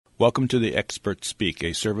Welcome to the Experts Speak,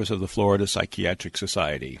 a service of the Florida Psychiatric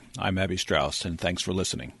Society. I'm Abby Strauss, and thanks for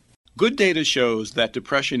listening. Good data shows that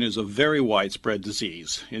depression is a very widespread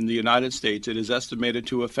disease. In the United States, it is estimated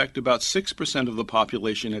to affect about 6% of the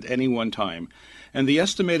population at any one time, and the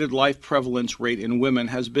estimated life prevalence rate in women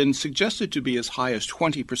has been suggested to be as high as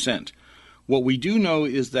 20%. What we do know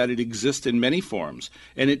is that it exists in many forms,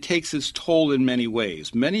 and it takes its toll in many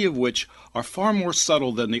ways, many of which are far more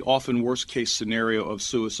subtle than the often worst-case scenario of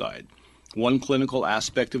suicide. One clinical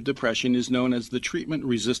aspect of depression is known as the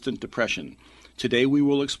treatment-resistant depression. Today we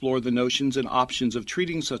will explore the notions and options of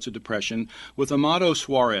treating such a depression with Amado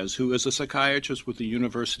Suarez, who is a psychiatrist with the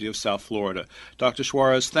University of South Florida. Dr.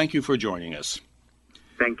 Suarez, thank you for joining us.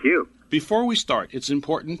 Thank you. Before we start, it's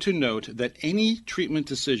important to note that any treatment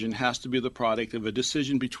decision has to be the product of a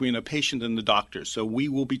decision between a patient and the doctor. So we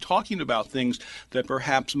will be talking about things that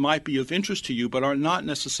perhaps might be of interest to you, but are not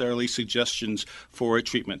necessarily suggestions for a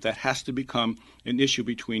treatment. That has to become an issue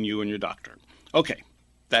between you and your doctor. Okay,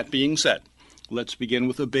 that being said, let's begin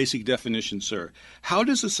with a basic definition, sir. How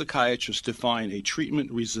does a psychiatrist define a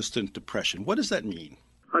treatment-resistant depression? What does that mean?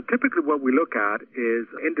 Typically what we look at is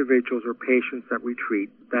individuals or patients that we treat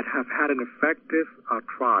that have had an effective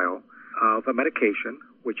trial of a medication,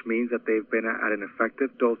 which means that they've been at an effective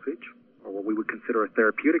dosage, or what we would consider a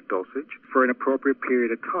therapeutic dosage, for an appropriate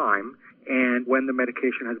period of time, and when the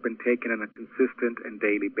medication has been taken on a consistent and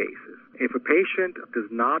daily basis. If a patient does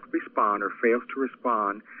not respond or fails to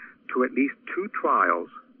respond to at least 2 trials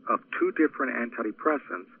of 2 different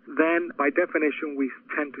antidepressants, then by definition we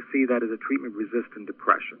tend to see that as a treatment-resistant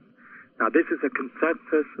depression. Now, this is a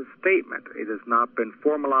consensus statement. It has not been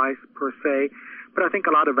formalized per se, but I think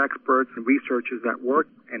a lot of experts and researchers that work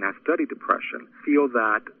and have studied depression feel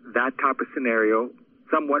that that type of scenario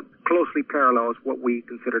somewhat closely parallels what we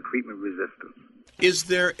consider treatment resistance. Is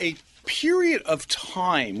there a period of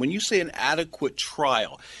time, when you say an adequate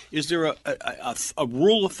trial, is there a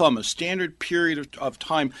rule of thumb, a standard period of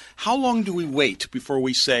time? How long do we wait before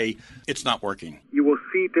we say it's not working? You will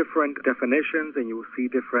see different definitions and you will see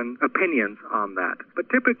different opinions on that. But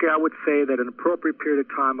typically I would say that an appropriate period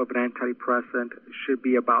of time of an antidepressant should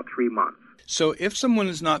be about 3 months. So if someone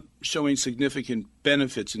is not showing significant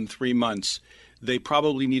benefits in 3 months, they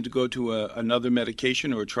probably need to go to another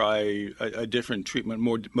medication or try a different treatment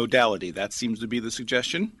modality. That seems to be the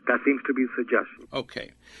suggestion? That seems to be the suggestion. Okay.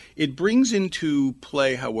 It brings into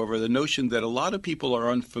play, however, the notion that a lot of people are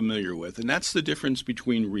unfamiliar with, and that's the difference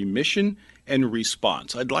between remission and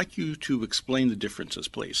response. I'd like you to explain the differences,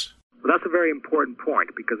 please. Well, that's a very important point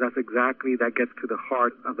because that gets to the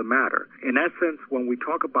heart of the matter. In essence, when we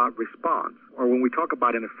talk about response or when we talk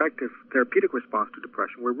about an effective therapeutic response to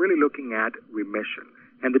depression, we're really looking at remission.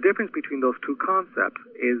 And the difference between those 2 concepts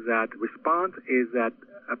is that response is that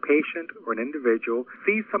a patient or an individual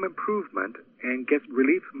sees some improvement and gets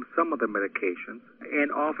relief from some of the medications, and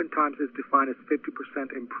oftentimes is defined as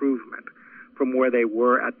 50% improvement from where they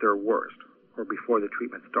were at their worst or before the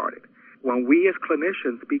treatment started. When we as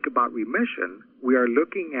clinicians speak about remission, we are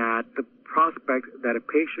looking at the prospect that a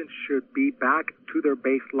patient should be back to their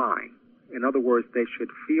baseline. In other words, they should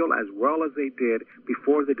feel as well as they did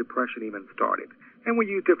before the depression even started. And we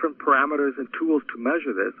use different parameters and tools to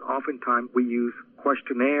measure this. Oftentimes we use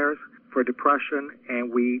questionnaires for depression,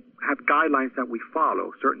 and we have guidelines that we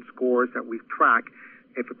follow, certain scores that we track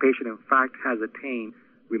if a patient in fact has attained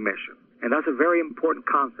remission. And that's a very important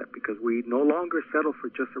concept because we no longer settle for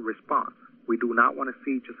just a response. We do not want to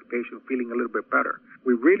see just a patient feeling a little bit better.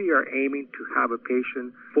 We really are aiming to have a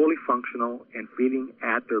patient fully functional and feeling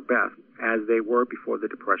at their best as they were before the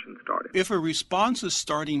depression started. If a response is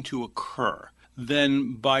starting to occur,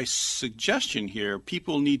 then by suggestion here,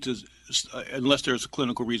 people need to, unless there's a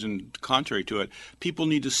clinical reason contrary to it, people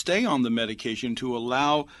need to stay on the medication to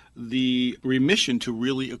allow the remission to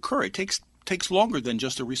really occur. It takes longer than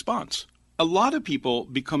just a response. A lot of people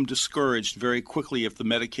become discouraged very quickly if the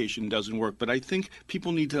medication doesn't work, but I think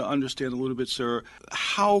people need to understand a little bit, sir,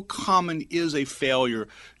 how common is a failure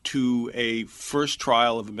to a first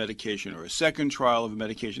trial of a medication or a second trial of a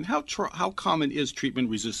medication? How common is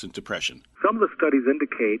treatment-resistant depression? Some of the studies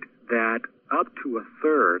indicate that up to a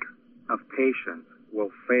third of patients will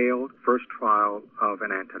fail first trial of an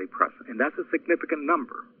antidepressant, and that's a significant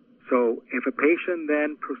number. So if a patient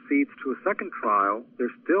then proceeds to a second trial,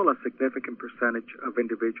 there's still a significant percentage of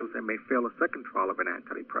individuals that may fail a second trial of an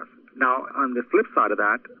antidepressant. Now, on the flip side of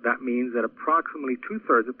that, that means that approximately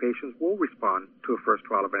 2/3 of patients will respond to a first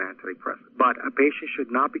trial of an antidepressant. But a patient should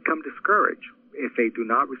not become discouraged if they do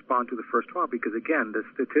not respond to the first trial because, again, the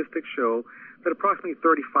statistics show that approximately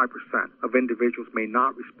 35% of individuals may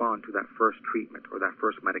not respond to that first treatment or that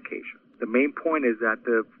first medication. The main point is that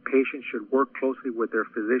the patient should work closely with their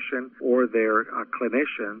physician or their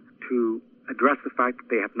clinician to address the fact that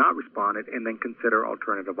they have not responded and then consider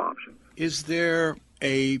alternative options. Is there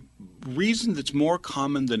a reason that's more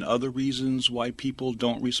common than other reasons why people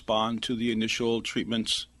don't respond to the initial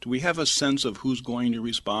treatments? Do we have a sense of who's going to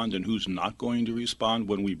respond and who's not going to respond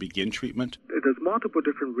when we begin treatment? There's multiple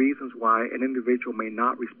different reasons why an individual may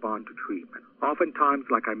not respond to treatment. Oftentimes,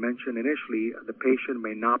 like I mentioned initially, the patient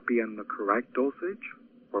may not be on the correct dosage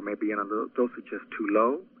or may be on a dosage just too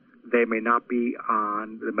low. They may not be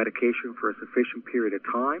on the medication for a sufficient period of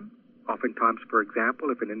time. Oftentimes, for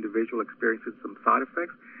example, if an individual experiences some side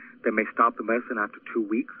effects, they may stop the medicine after 2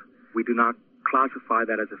 weeks. We do not classify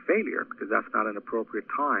that as a failure because that's not an appropriate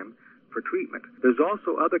time for treatment. There's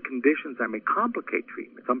also other conditions that may complicate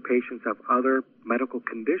treatment. Some patients have other medical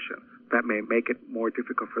conditions that may make it more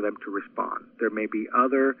difficult for them to respond. There may be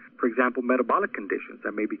other, for example, metabolic conditions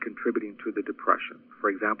that may be contributing to the depression. For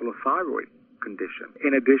example, a thyroid condition.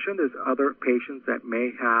 In addition, there's other patients that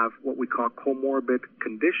may have what we call comorbid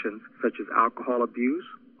conditions, such as alcohol abuse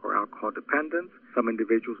or alcohol dependence. Some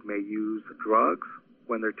individuals may use drugs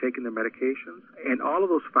when they're taking their medications, and all of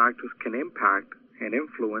those factors can impact and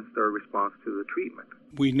influence their response to the treatment.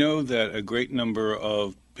 We know that a great number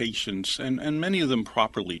of patients, and many of them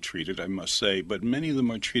properly treated, I must say, but many of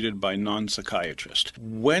them are treated by non-psychiatrists.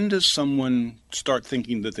 When does someone start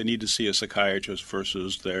thinking that they need to see a psychiatrist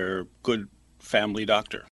versus their good family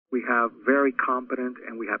doctor? We have very competent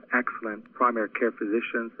and we have excellent primary care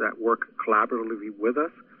physicians that work collaboratively with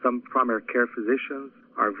us. Some primary care physicians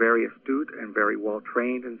are very astute and very well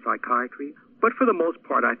trained in psychiatry. But for the most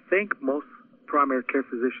part, I think most primary care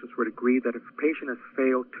physicians would agree that if a patient has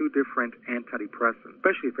failed 2 different antidepressants,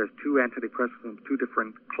 especially if there's 2 antidepressants in 2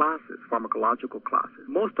 different classes, pharmacological classes,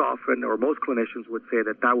 most often or most clinicians would say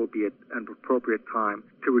that that would be an appropriate time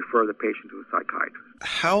to refer the patient to a psychiatrist.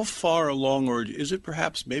 How far along, or is it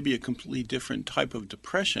perhaps maybe a completely different type of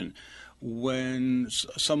depression when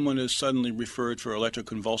someone is suddenly referred for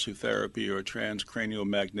electroconvulsive therapy or transcranial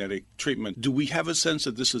magnetic treatment? Do we have a sense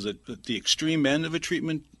that this is at the extreme end of a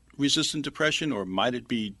treatment-resistant depression, or might it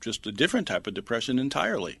be just a different type of depression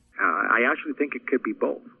entirely? I actually think it could be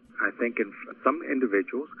both. I think in some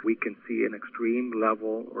individuals, we can see an extreme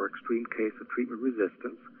level or extreme case of treatment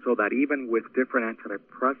resistance, so that even with different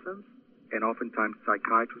antidepressants, and oftentimes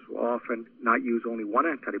psychiatrists will often not use only one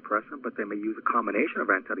antidepressant, but they may use a combination of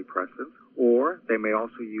antidepressants, or they may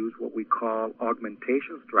also use what we call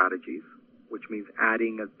augmentation strategies, which means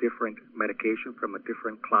adding a different medication from a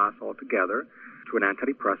different class altogether to an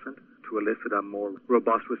antidepressant to elicit a more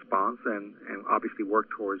robust response and obviously work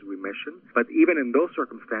towards remission. But even in those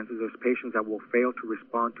circumstances, there's patients that will fail to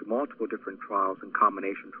respond to multiple different trials and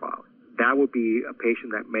combination trials. That would be a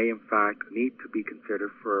patient that may, in fact, need to be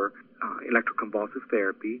considered for electroconvulsive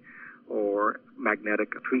therapy or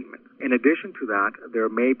magnetic treatment. In addition to that, there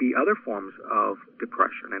may be other forms of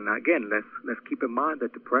depression. And again, let's keep in mind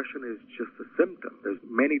that depression is just a symptom. There's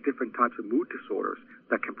many different types of mood disorders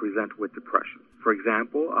that can present with depression. For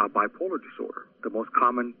example, bipolar disorder. The most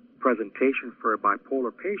common presentation for a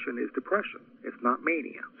bipolar patient is depression. It's not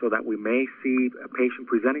mania. So that we may see a patient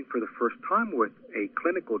presenting for the first time with a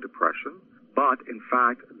clinical depression, but in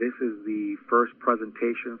fact, this is the first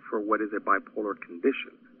presentation for what is a bipolar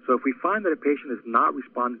condition. So if we find that a patient is not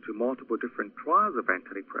responding to multiple different trials of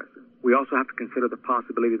antidepressants, we also have to consider the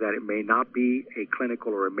possibility that it may not be a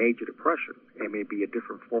clinical or a major depression. It may be a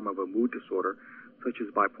different form of a mood disorder, such as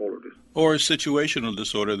bipolar disorder. Or a situational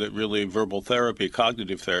disorder that really verbal therapy,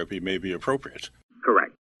 cognitive therapy may be appropriate.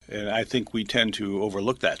 Correct. And I think we tend to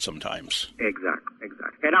overlook that sometimes. Exactly.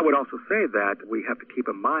 And I would also say that we have to keep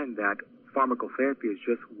in mind that pharmacotherapy is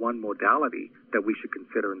just one modality that we should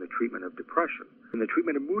consider in the treatment of depression. In the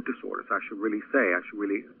treatment of mood disorders, I should really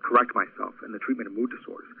correct myself, in the treatment of mood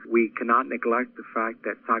disorders, we cannot neglect the fact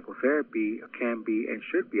that psychotherapy can be and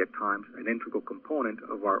should be at times an integral component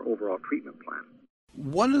of our overall treatment plan.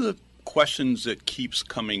 One of the questions that keeps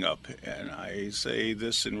coming up, and I say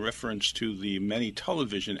this in reference to the many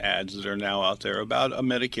television ads that are now out there about a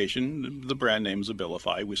medication, the brand name is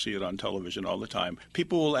Abilify. We see it on television all the time.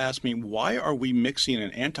 People will ask me, why are we mixing an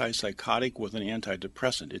antipsychotic with an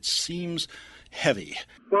antidepressant? It seems heavy.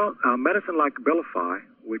 Well, medicine like Abilify,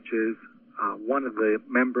 which is one of the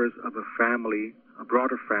members of a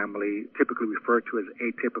broader family, typically referred to as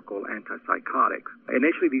atypical antipsychotics.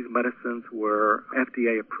 Initially, these medicines were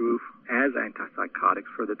FDA approved as antipsychotics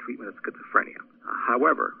for the treatment of schizophrenia.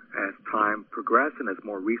 However, as time progressed and as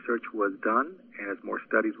more research was done and as more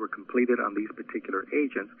studies were completed on these particular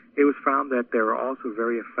agents, it was found that there are also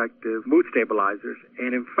very effective mood stabilizers.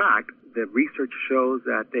 And in fact, the research shows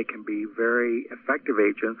that they can be very effective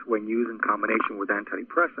agents when used in combination with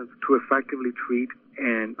antidepressants to effectively treat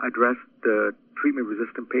and address the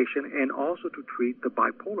treatment-resistant patient and also to treat the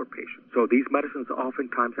bipolar patient. So these medicines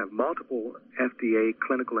oftentimes have multiple FDA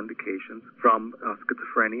clinical indications, from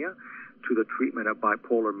schizophrenia to the treatment of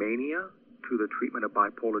bipolar mania, to the treatment of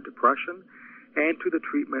bipolar depression, and to the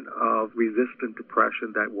treatment of resistant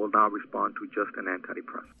depression that will now respond to just an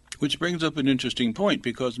antidepressant. Which brings up an interesting point,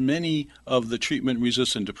 because many of the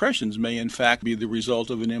treatment-resistant depressions may in fact be the result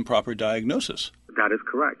of an improper diagnosis. That is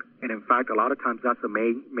correct. And in fact, a lot of times that's the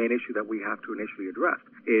main issue that we have to initially address,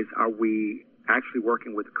 is are we actually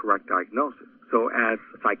working with the correct diagnosis? So as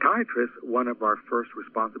psychiatrists, one of our first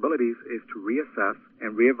responsibilities is to reassess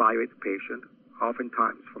and reevaluate the patient.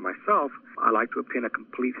 Oftentimes, for myself, I like to obtain a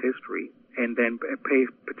complete history and then pay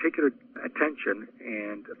particular attention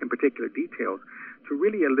and in particular details to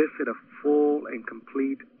really elicit a full and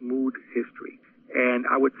complete mood history. And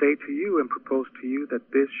I would say to you and propose to you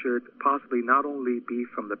that this should possibly not only be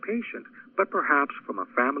from the patient, but perhaps from a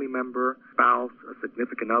family member, spouse, a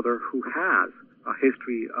significant other who has a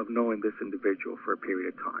history of knowing this individual for a period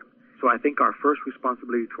of time. So I think our first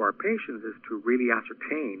responsibility to our patients is to really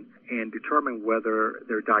ascertain and determine whether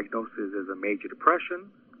their diagnosis is a major depression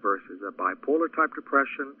versus a bipolar type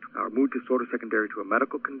depression, or mood disorder secondary to a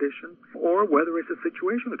medical condition, or whether it's a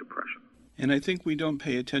situational depression. And I think we don't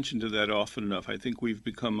pay attention to that often enough. I think we've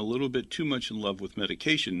become a little bit too much in love with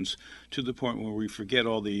medications to the point where we forget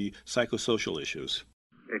all the psychosocial issues.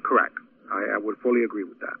 Correct. I would fully agree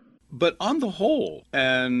with that. But on the whole,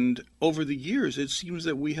 and over the years, it seems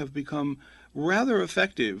that we have become rather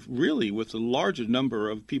effective, really, with a larger number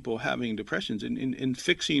of people having depressions in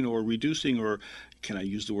fixing or reducing, or can I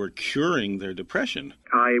use the word curing, their depression?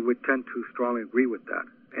 I would tend to strongly agree with that.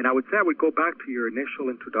 And I would say I would go back to your initial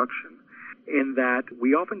introduction, in that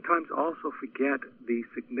we oftentimes also forget the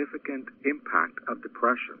significant impact of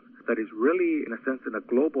depression that is really, in a sense, a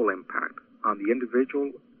global impact on the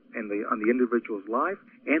individual and on the individual's life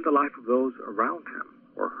and the life of those around him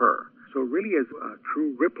or her. So it really is a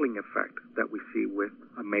true rippling effect that we see with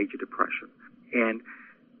a major depression. And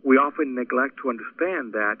we often neglect to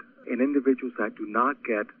understand that in individuals that do not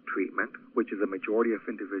get treatment, which is a majority of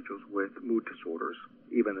individuals with mood disorders,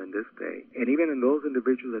 even in this day, and even in those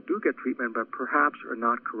individuals that do get treatment but perhaps are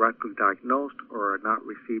not correctly diagnosed or are not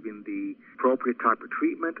receiving the appropriate type of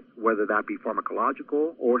treatment, whether that be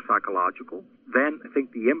pharmacological or psychological, then I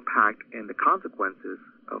think the impact and the consequences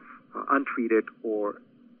of untreated or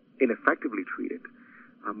ineffectively treated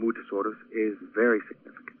mood disorders is very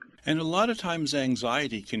significant. And a lot of times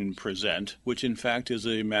anxiety can present, which in fact is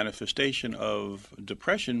a manifestation of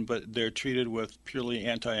depression, but they're treated with purely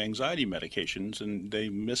anti-anxiety medications and they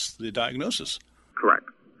miss the diagnosis. Correct.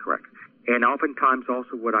 And oftentimes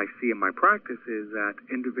also what I see in my practice is that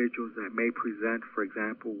individuals that may present, for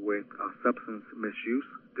example, with substance misuse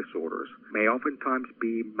disorders may oftentimes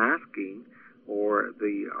be masking, or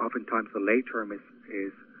oftentimes the lay term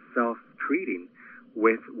is self-treating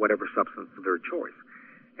with whatever substance of their choice.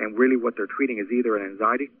 And really what they're treating is either an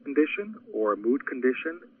anxiety condition or a mood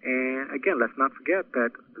condition. And again, let's not forget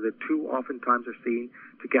that the two oftentimes are seen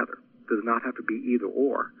together. It does not have to be either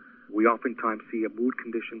or. We oftentimes see a mood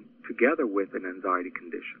condition together with an anxiety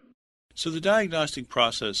condition. So the diagnostic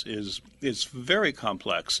process is very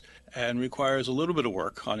complex and requires a little bit of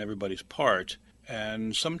work on everybody's part.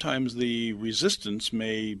 And sometimes the resistance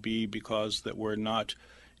may be because that we're not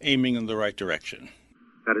aiming in the right direction.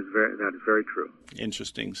 That is very true.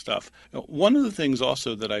 Interesting stuff. Now, one of the things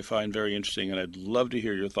also that I find very interesting, and I'd love to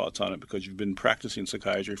hear your thoughts on it because you've been practicing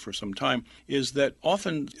psychiatry for some time, is that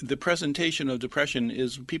often the presentation of depression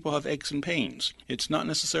is people have aches and pains. It's not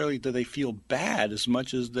necessarily that they feel bad as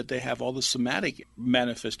much as that they have all the somatic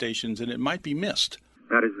manifestations, and it might be missed.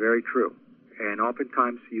 That is very true. And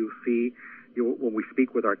oftentimes you see, when we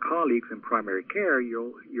speak with our colleagues in primary care,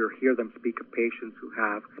 you'll hear them speak of patients who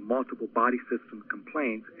have multiple body system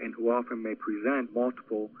complaints and who often may present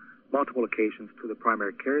multiple occasions to the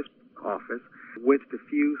primary care office with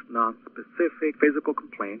diffuse, non-specific physical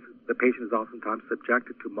complaints. The patient is oftentimes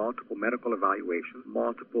subjected to multiple medical evaluations,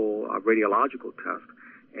 multiple radiological tests,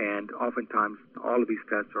 and oftentimes all of these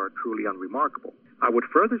tests are truly unremarkable. I would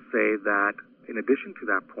further say that in addition to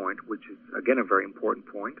that point, which is again a very important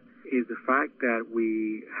point, is the fact that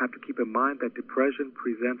we have to keep in mind that depression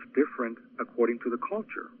presents different according to the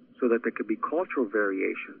culture, so that there could be cultural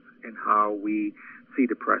variations in how we see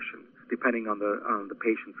depression. depending on the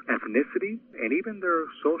patient's ethnicity and even their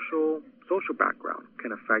social background,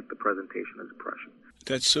 can affect the presentation of depression.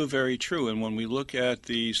 That's so very true. And when we look at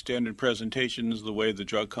the standard presentations, the way the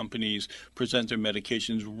drug companies present their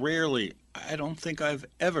medications, rarely, I don't think I've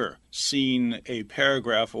ever seen a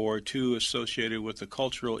paragraph or two associated with the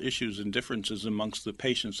cultural issues and differences amongst the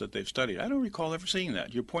patients that they've studied. I don't recall ever seeing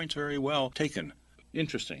that. Your point's very well taken.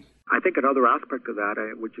 Interesting. I think another aspect of that,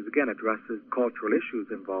 which is again addresses cultural issues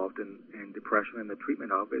involved in depression and the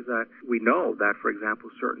treatment of, is that we know that, for example,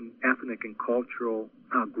 certain ethnic and cultural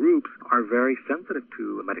groups are very sensitive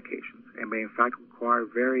to medications and may in fact require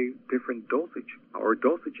very different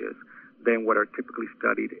dosages than what are typically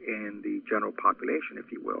studied in the general population, if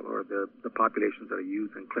you will, or the populations that are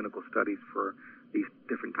used in clinical studies for these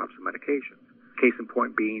different types of medications. Case in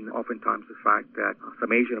point being oftentimes the fact that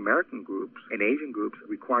some Asian American groups and Asian groups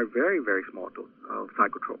require very, very small doses of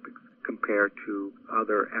psychotropics compared to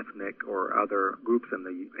other ethnic or other groups in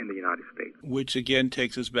the United States. Which again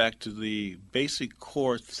takes us back to the basic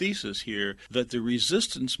core thesis here that the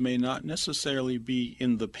resistance may not necessarily be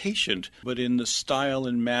in the patient, but in the style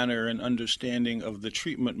and manner and understanding of the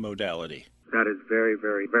treatment modality. That is very,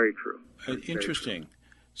 very, very true. Interesting.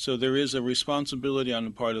 So there is a responsibility on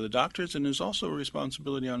the part of the doctors, and there's also a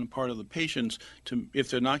responsibility on the part of the patients to, if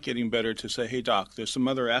they're not getting better, to say, hey, doc, there's some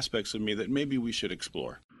other aspects of me that maybe we should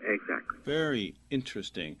explore. Exactly. Very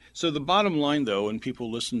interesting. So the bottom line, though, when people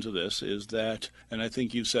listen to this is that, and I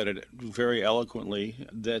think you said it very eloquently,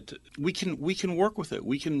 that we can work with it.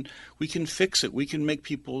 We can fix it. We can make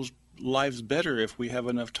people's lives better if we have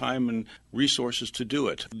enough time and resources to do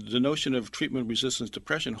it. The notion of treatment-resistant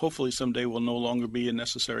depression hopefully someday will no longer be a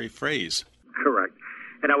necessary phrase. Correct.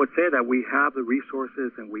 And I would say that we have the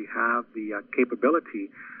resources and we have the capability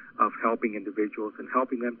of helping individuals and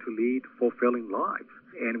helping them to lead fulfilling lives.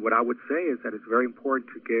 And what I would say is that it's very important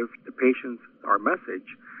to give the patients our message,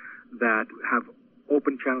 that have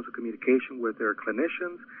open channels of communication with their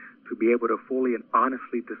clinicians, to be able to fully and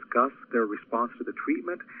honestly discuss their response to the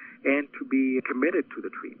treatment, and to be committed to the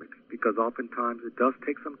treatment, because oftentimes it does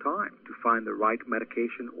take some time to find the right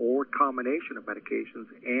medication or combination of medications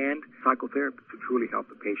and psychotherapy to truly help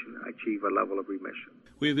the patient achieve a level of remission.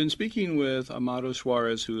 We've been speaking with Amado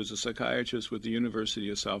Suarez, who is a psychiatrist with the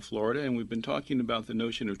University of South Florida, and we've been talking about the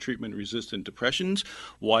notion of treatment-resistant depressions,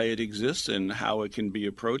 why it exists and how it can be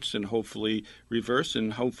approached and hopefully reversed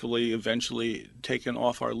and hopefully eventually taken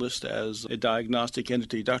off our list as a diagnostic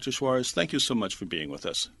entity. Dr. Suarez, thank you so much for being with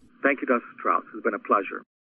us. Thank you, Dr. Strauss. It's been a pleasure.